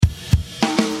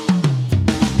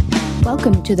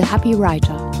Welcome to The Happy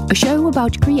Writer, a show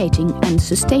about creating and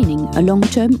sustaining a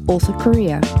long-term author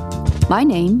career. My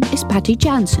name is Patty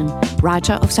Jansen,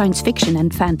 writer of science fiction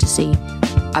and fantasy.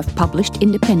 I've published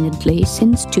independently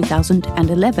since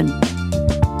 2011.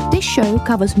 This show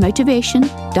covers motivation,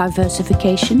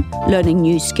 diversification, learning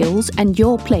new skills, and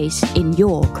your place in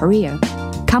your career.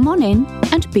 Come on in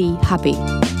and be happy.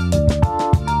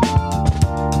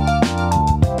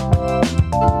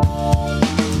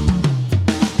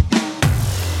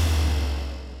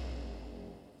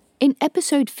 In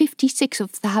episode 56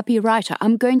 of The Happy Writer,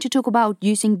 I'm going to talk about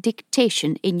using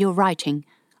dictation in your writing.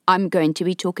 I'm going to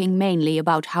be talking mainly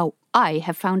about how I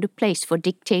have found a place for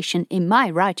dictation in my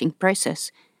writing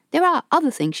process. There are other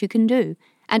things you can do,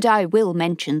 and I will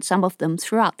mention some of them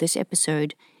throughout this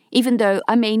episode, even though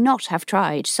I may not have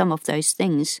tried some of those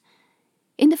things.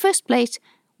 In the first place,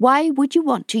 why would you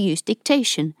want to use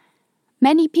dictation?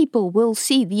 Many people will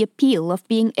see the appeal of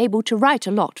being able to write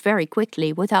a lot very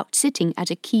quickly without sitting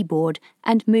at a keyboard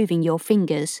and moving your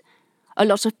fingers. A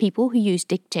lot of people who use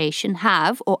dictation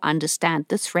have or understand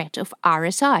the threat of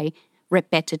RSI,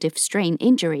 repetitive strain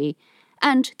injury,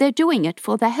 and they're doing it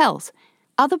for their health.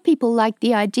 Other people like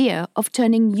the idea of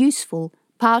turning useful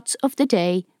parts of the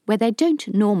day where they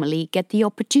don't normally get the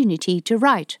opportunity to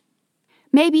write.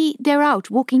 Maybe they're out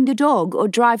walking the dog or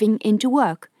driving into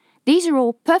work. These are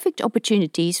all perfect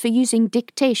opportunities for using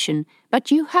dictation,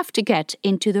 but you have to get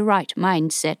into the right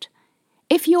mindset.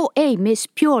 If your aim is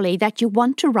purely that you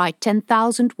want to write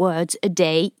 10,000 words a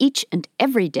day, each and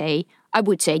every day, I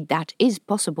would say that is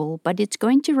possible, but it's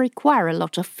going to require a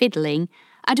lot of fiddling,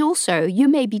 and also you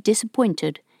may be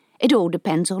disappointed. It all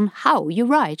depends on how you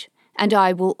write, and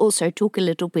I will also talk a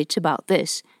little bit about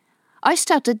this. I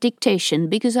started dictation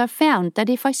because I found that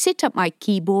if I sit at my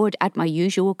keyboard at my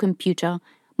usual computer,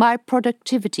 my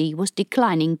productivity was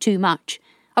declining too much.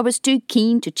 I was too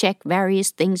keen to check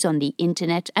various things on the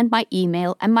internet and my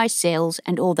email and my sales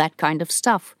and all that kind of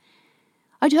stuff.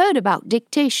 I'd heard about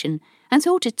dictation and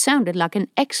thought it sounded like an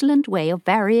excellent way of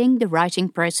varying the writing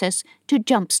process to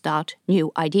jumpstart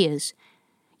new ideas.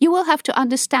 You will have to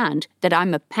understand that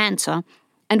I'm a pantser,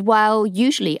 and while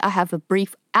usually I have a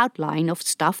brief outline of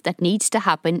stuff that needs to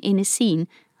happen in a scene,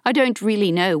 I don't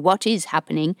really know what is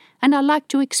happening, and I like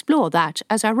to explore that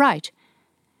as I write.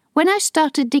 When I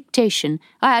started dictation,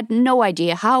 I had no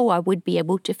idea how I would be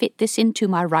able to fit this into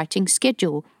my writing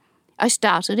schedule. I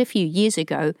started a few years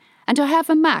ago, and I have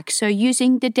a Mac, so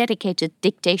using the dedicated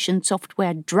dictation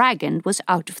software Dragon was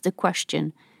out of the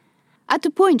question. At the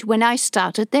point when I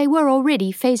started, they were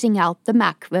already phasing out the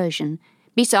Mac version.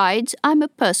 Besides, I'm a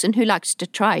person who likes to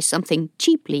try something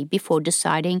cheaply before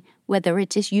deciding whether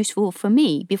it is useful for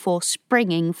me before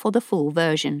springing for the full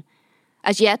version.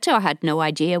 As yet, I had no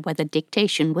idea whether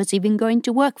dictation was even going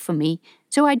to work for me,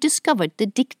 so I discovered the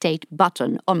dictate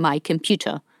button on my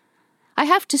computer. I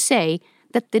have to say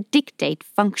that the dictate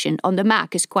function on the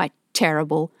Mac is quite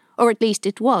terrible, or at least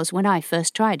it was when I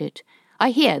first tried it.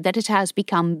 I hear that it has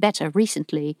become better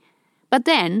recently. But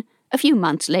then, a few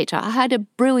months later, I had a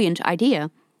brilliant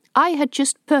idea. I had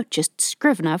just purchased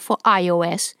Scrivener for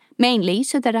iOS, mainly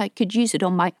so that I could use it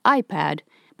on my iPad,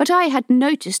 but I had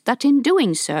noticed that in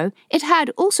doing so, it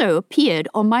had also appeared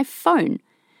on my phone.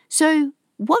 So,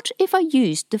 what if I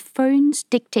used the phone's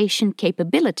dictation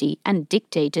capability and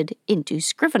dictated into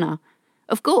Scrivener?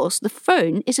 Of course, the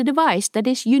phone is a device that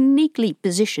is uniquely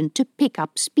positioned to pick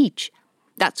up speech.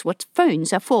 That's what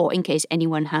phones are for, in case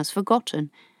anyone has forgotten.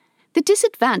 The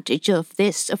disadvantage of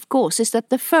this, of course, is that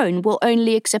the phone will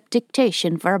only accept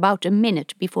dictation for about a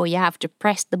minute before you have to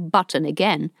press the button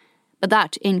again. But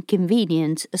that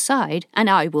inconvenience aside, and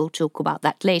I will talk about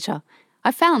that later,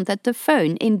 I found that the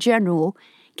phone in general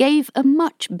gave a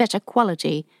much better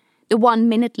quality. The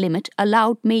 1-minute limit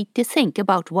allowed me to think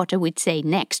about what I would say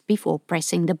next before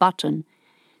pressing the button.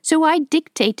 So I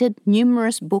dictated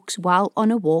numerous books while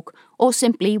on a walk or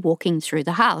simply walking through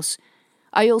the house.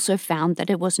 I also found that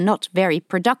it was not very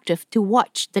productive to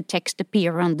watch the text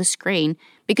appear on the screen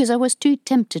because I was too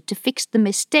tempted to fix the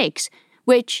mistakes,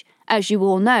 which, as you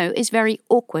all know, is very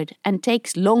awkward and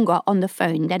takes longer on the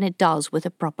phone than it does with a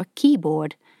proper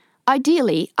keyboard.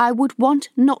 Ideally, I would want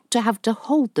not to have to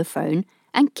hold the phone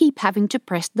and keep having to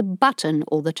press the button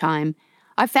all the time.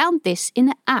 I found this in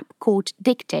an app called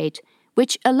Dictate,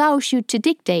 which allows you to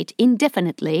dictate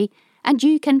indefinitely, and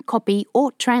you can copy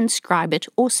or transcribe it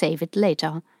or save it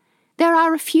later. There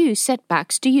are a few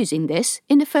setbacks to using this.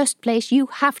 In the first place, you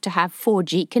have to have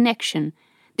 4G connection.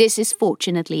 This is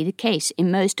fortunately the case in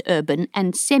most urban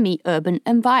and semi-urban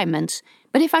environments,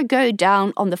 but if I go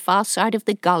down on the far side of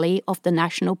the gully of the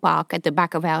national park at the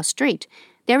back of our street,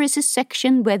 there is a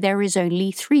section where there is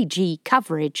only 3G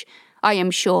coverage. I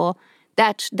am sure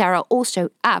that there are also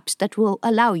apps that will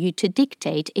allow you to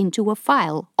dictate into a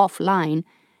file offline.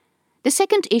 The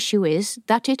second issue is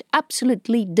that it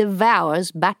absolutely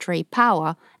devours battery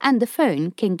power and the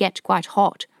phone can get quite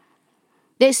hot.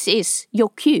 This is your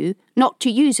cue not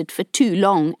to use it for too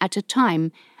long at a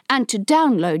time and to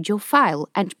download your file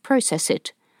and process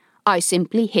it. I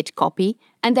simply hit copy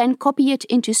and then copy it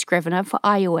into Scrivener for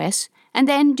iOS and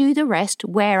then do the rest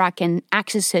where I can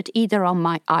access it either on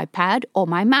my iPad or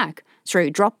my Mac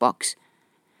through Dropbox.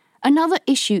 Another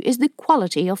issue is the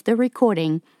quality of the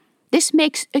recording. This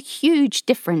makes a huge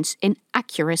difference in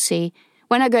accuracy.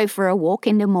 When I go for a walk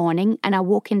in the morning and I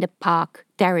walk in the park,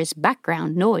 there is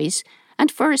background noise,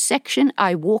 and for a section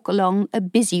I walk along a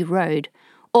busy road,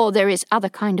 or there is other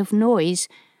kind of noise.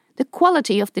 The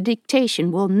quality of the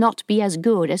dictation will not be as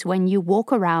good as when you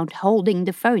walk around holding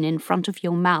the phone in front of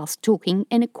your mouth talking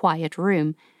in a quiet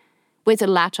room. With the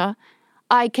latter,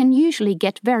 I can usually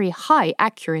get very high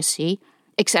accuracy,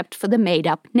 except for the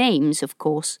made-up names, of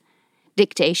course.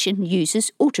 Dictation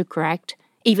uses autocorrect,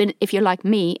 even if you're like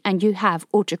me and you have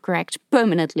autocorrect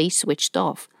permanently switched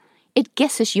off. It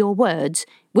guesses your words,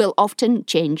 will often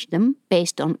change them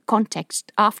based on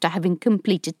context after having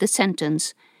completed the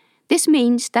sentence. This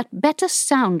means that better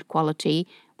sound quality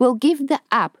will give the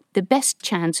app the best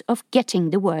chance of getting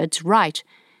the words right.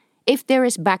 If there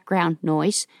is background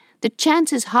noise, the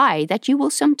chance is high that you will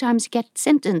sometimes get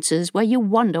sentences where you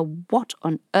wonder what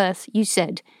on earth you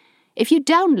said. If you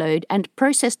download and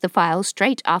process the file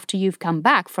straight after you've come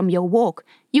back from your walk,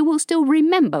 you will still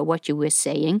remember what you were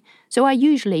saying, so I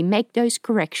usually make those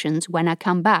corrections when I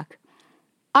come back.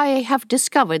 I have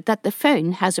discovered that the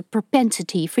phone has a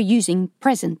propensity for using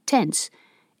present tense.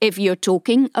 If you're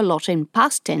talking a lot in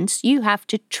past tense, you have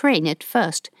to train it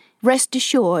first. Rest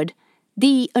assured,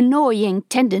 the annoying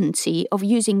tendency of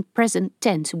using present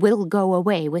tense will go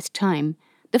away with time.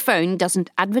 The phone doesn't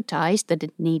advertise that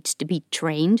it needs to be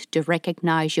trained to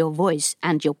recognize your voice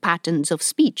and your patterns of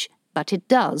speech, but it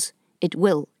does. It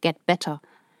will get better.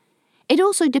 It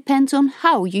also depends on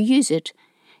how you use it.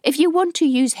 If you want to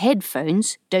use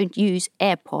headphones, don't use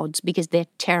AirPods because they're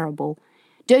terrible.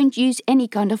 Don't use any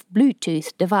kind of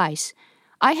Bluetooth device.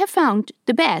 I have found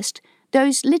the best,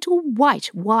 those little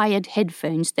white wired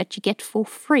headphones that you get for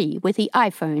free with the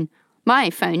iPhone.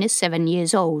 My phone is 7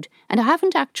 years old, and I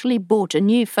haven't actually bought a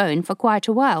new phone for quite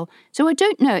a while, so I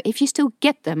don't know if you still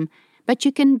get them, but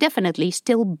you can definitely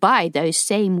still buy those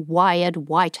same wired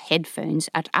white headphones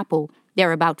at Apple.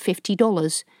 They're about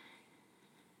 $50.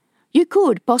 You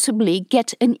could possibly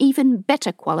get an even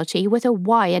better quality with a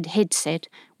wired headset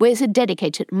with a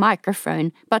dedicated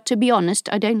microphone, but to be honest,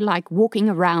 I don't like walking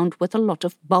around with a lot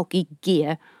of bulky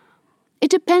gear.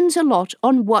 It depends a lot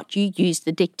on what you use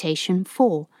the dictation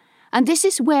for. And this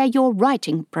is where your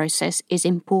writing process is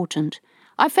important.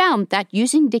 I found that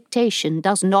using dictation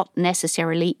does not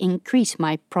necessarily increase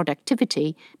my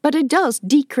productivity, but it does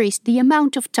decrease the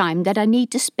amount of time that I need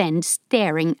to spend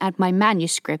staring at my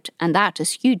manuscript, and that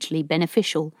is hugely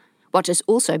beneficial. What is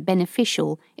also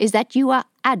beneficial is that you are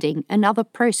adding another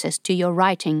process to your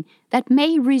writing that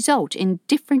may result in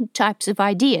different types of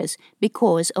ideas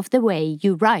because of the way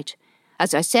you write.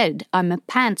 As I said, I'm a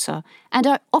pantser, and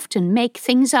I often make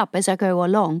things up as I go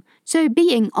along, so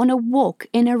being on a walk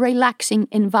in a relaxing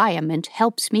environment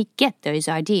helps me get those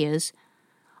ideas.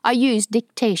 I use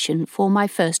dictation for my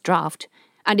first draft,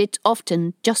 and it's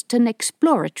often just an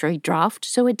exploratory draft,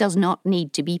 so it does not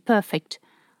need to be perfect.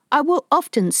 I will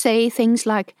often say things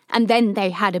like, "and then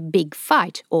they had a big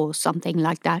fight," or something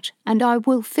like that, and I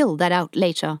will fill that out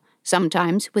later,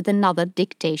 sometimes with another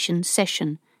dictation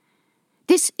session.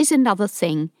 This is another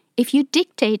thing. If you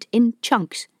dictate in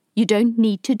chunks, you don't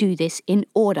need to do this in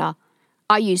order.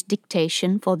 I use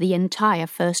dictation for the entire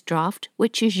first draft,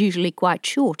 which is usually quite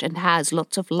short and has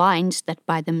lots of lines that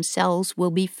by themselves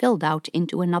will be filled out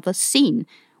into another scene,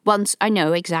 once I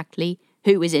know exactly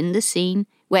who is in the scene,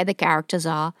 where the characters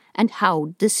are, and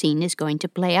how the scene is going to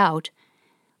play out.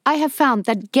 I have found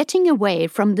that getting away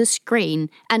from the screen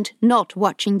and not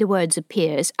watching the words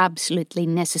appear is absolutely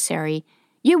necessary.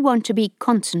 You want to be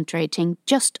concentrating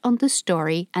just on the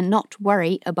story and not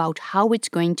worry about how it's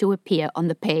going to appear on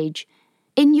the page.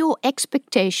 In your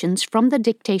expectations from the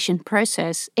dictation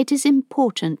process, it is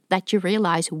important that you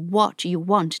realize what you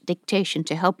want dictation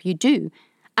to help you do,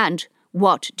 and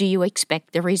what do you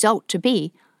expect the result to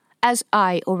be. As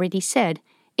I already said,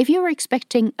 if you're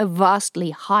expecting a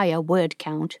vastly higher word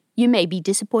count, you may be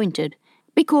disappointed,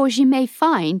 because you may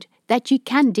find that you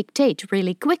can dictate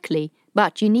really quickly,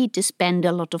 but you need to spend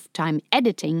a lot of time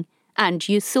editing, and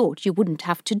you thought you wouldn't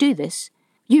have to do this.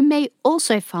 You may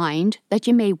also find that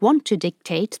you may want to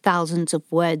dictate thousands of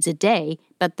words a day,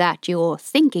 but that your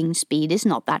thinking speed is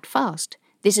not that fast.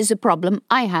 This is a problem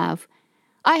I have.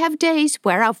 I have days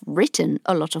where I've written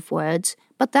a lot of words,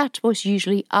 but that was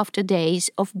usually after days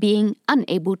of being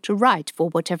unable to write for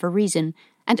whatever reason,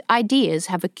 and ideas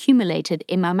have accumulated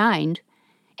in my mind.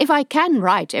 If I can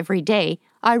write every day,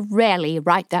 I rarely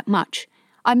write that much.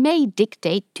 I may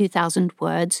dictate 2,000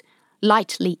 words,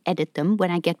 lightly edit them when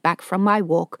I get back from my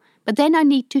walk, but then I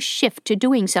need to shift to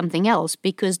doing something else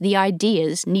because the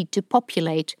ideas need to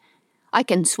populate. I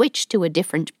can switch to a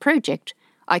different project.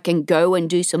 I can go and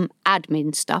do some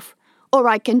admin stuff, or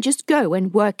I can just go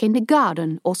and work in the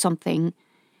garden or something.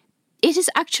 It is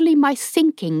actually my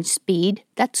thinking speed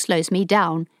that slows me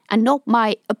down, and not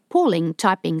my appalling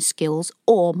typing skills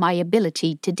or my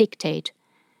ability to dictate.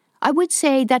 I would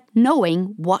say that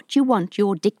knowing what you want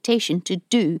your dictation to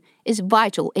do is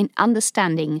vital in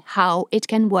understanding how it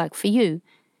can work for you.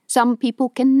 Some people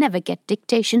can never get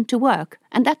dictation to work,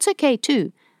 and that's okay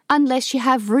too, unless you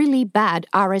have really bad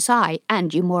RSI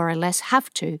and you more or less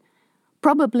have to.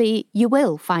 Probably you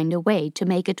will find a way to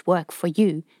make it work for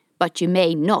you, but you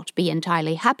may not be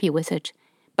entirely happy with it.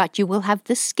 But you will have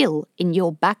the skill in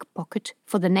your back pocket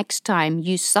for the next time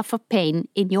you suffer pain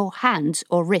in your hands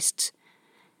or wrists.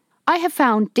 I have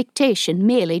found dictation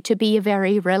merely to be a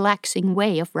very relaxing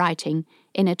way of writing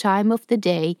in a time of the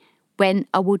day when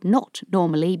I would not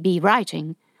normally be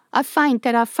writing. I find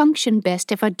that I function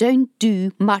best if I don't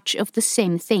do much of the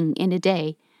same thing in a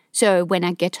day. So when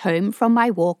I get home from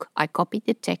my walk, I copy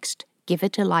the text, give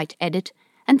it a light edit,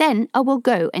 and then I will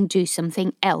go and do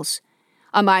something else.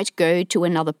 I might go to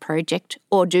another project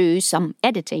or do some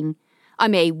editing. I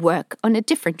may work on a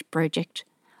different project.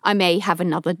 I may have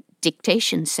another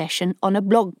dictation session on a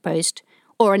blog post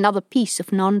or another piece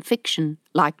of non-fiction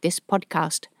like this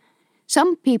podcast.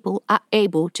 Some people are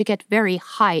able to get very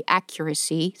high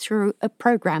accuracy through a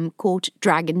program called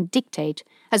Dragon Dictate.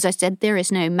 As I said, there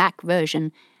is no Mac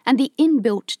version, and the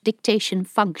inbuilt dictation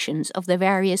functions of the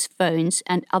various phones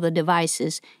and other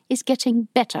devices is getting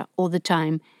better all the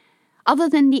time. Other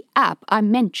than the app I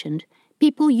mentioned,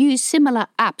 people use similar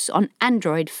apps on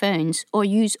Android phones or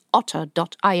use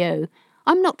otter.io.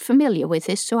 I'm not familiar with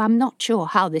this, so I'm not sure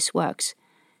how this works.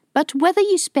 But whether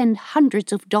you spend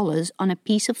hundreds of dollars on a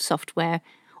piece of software,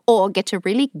 or get a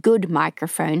really good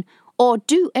microphone, or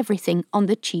do everything on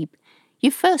the cheap, you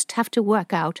first have to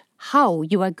work out how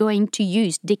you are going to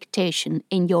use dictation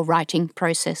in your writing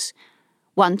process.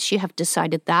 Once you have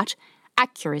decided that,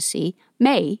 accuracy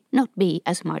may not be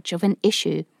as much of an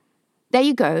issue. There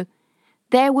you go.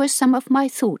 There were some of my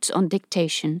thoughts on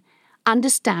dictation.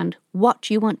 Understand what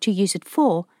you want to use it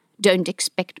for. Don't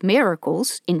expect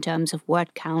miracles in terms of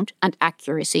word count and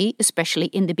accuracy, especially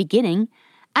in the beginning,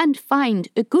 and find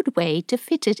a good way to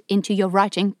fit it into your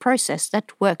writing process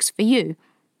that works for you.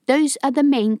 Those are the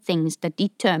main things that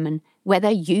determine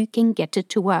whether you can get it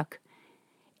to work.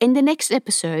 In the next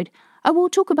episode, I will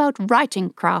talk about writing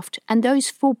craft and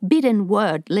those forbidden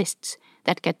word lists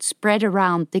that get spread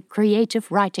around the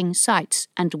creative writing sites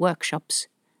and workshops.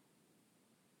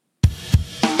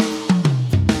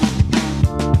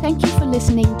 Thank you for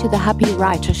listening to the Happy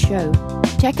Writer Show.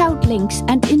 Check out links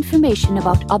and information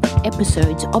about other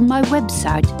episodes on my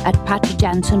website at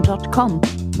pattyjansen.com,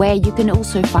 where you can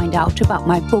also find out about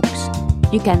my books.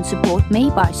 You can support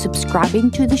me by subscribing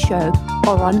to the show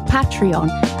or on Patreon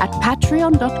at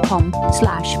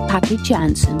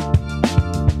patreon.com/pattyjansen.